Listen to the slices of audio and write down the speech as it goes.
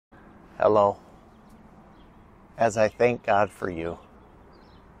Hello. As I thank God for you,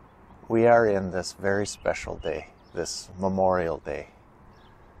 we are in this very special day, this Memorial Day.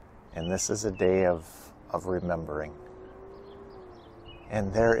 And this is a day of remembering.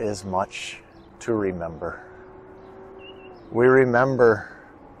 And there is much to remember. We remember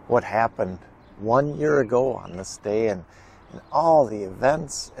what happened 1 year ago on this day and all the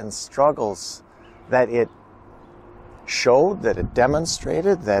events and struggles that it showed, that it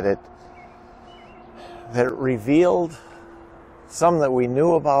demonstrated, that it revealed, some that we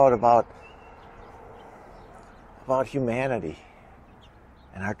knew about humanity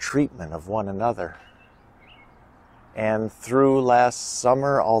and our treatment of one another. And through last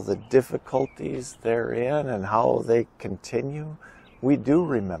summer, all the difficulties therein and how they continue, we do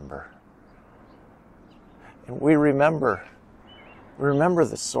remember. And we remember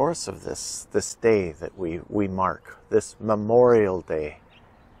the source of this day that we mark, this Memorial Day,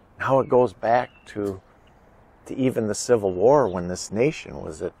 and how it goes back to even the Civil War, when this nation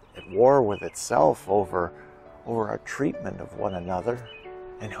was at war with itself over our treatment of one another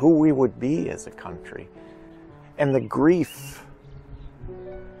and who we would be as a country. And the grief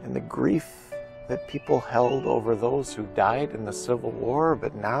that people held over those who died in the Civil War,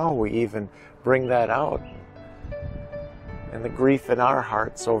 but now we even bring that out. And the grief in our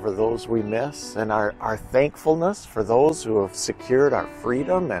hearts over those we miss, and our thankfulness for those who have secured our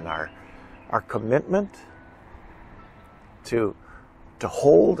freedom and our commitment to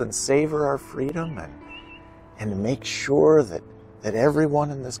hold and savor our freedom and to make sure that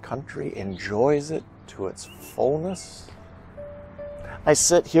everyone in this country enjoys it to its fullness. I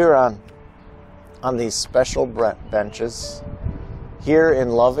sit here on these special benches here in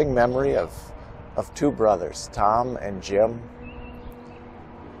loving memory of two brothers, Tom and Jim,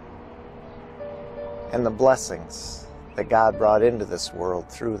 and the blessings that God brought into this world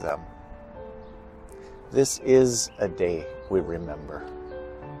through them. This is a day we remember.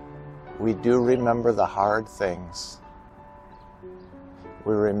 We do remember the hard things.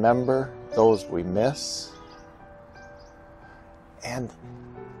 We remember those we miss. And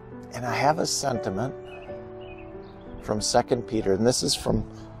I have a sentiment from 2 Peter, and this is from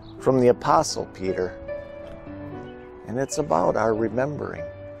the Apostle Peter. And it's about our remembering.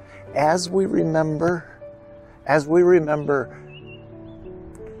 As we remember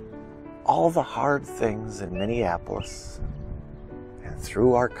all the hard things in Minneapolis and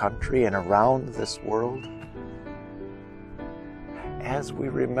through our country and around this world, as we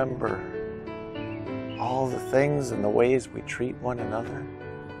remember all the things and the ways we treat one another,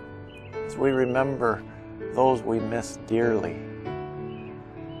 as we remember those we miss dearly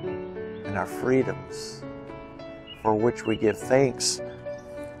and our freedoms for which we give thanks,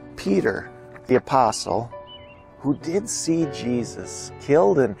 Peter, the apostle, who did see Jesus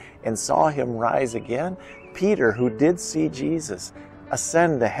killed and saw him rise again, Peter, who did see Jesus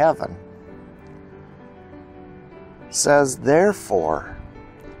ascend to heaven, says, "Therefore,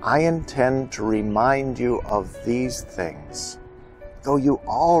 I intend to remind you of these things, though you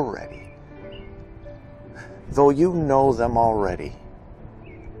know them already."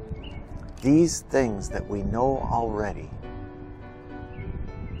 These things that we know already.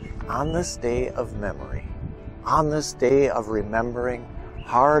 On this day of memory, on this day of remembering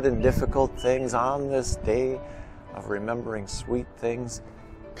hard and difficult things, on this day of remembering sweet things,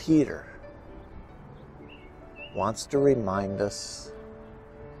 Peter wants to remind us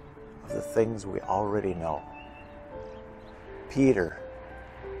of the things we already know. Peter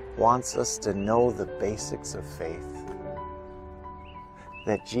wants us to know the basics of faith.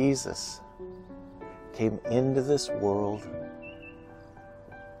 That Jesus came into this world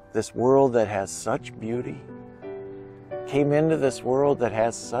that has such beauty, came into this world that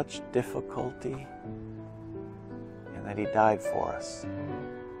has such difficulty, and that he died for us.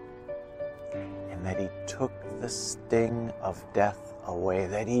 And that he took the sting of death away,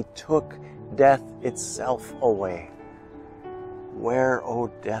 that he took death itself away. Where, O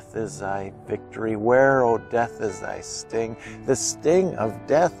death, is thy victory? Where, O death, is thy sting? The sting of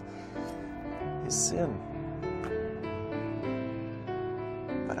death is sin.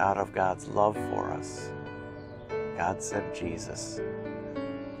 But out of God's love for us, God sent Jesus,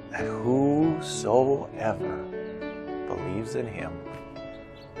 that whosoever believes in him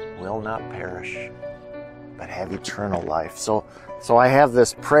will not perish, but have eternal life. So I have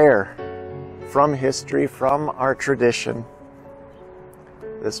this prayer from history, from our tradition,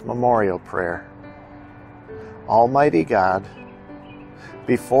 this memorial prayer. Almighty God,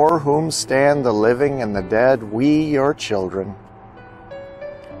 before whom stand the living and the dead, we, your children,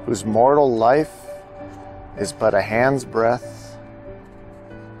 whose mortal life is but a hand's breadth,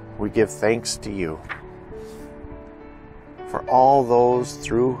 we give thanks to you for all those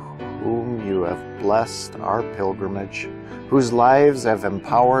through whom you have blessed our pilgrimage, whose lives have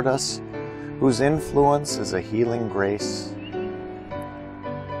empowered us, whose influence is a healing grace.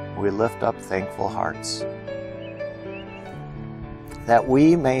 We lift up thankful hearts, that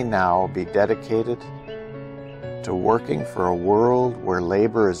we may now be dedicated to working for a world where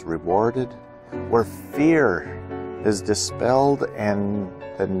labor is rewarded, where fear is dispelled and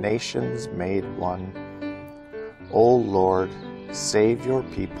the nations made one. O Lord, save your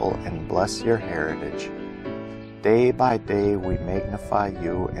people and bless your heritage. Day by day we magnify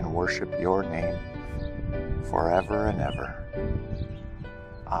you and worship your name forever and ever.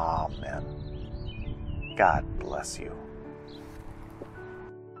 Amen. God bless you.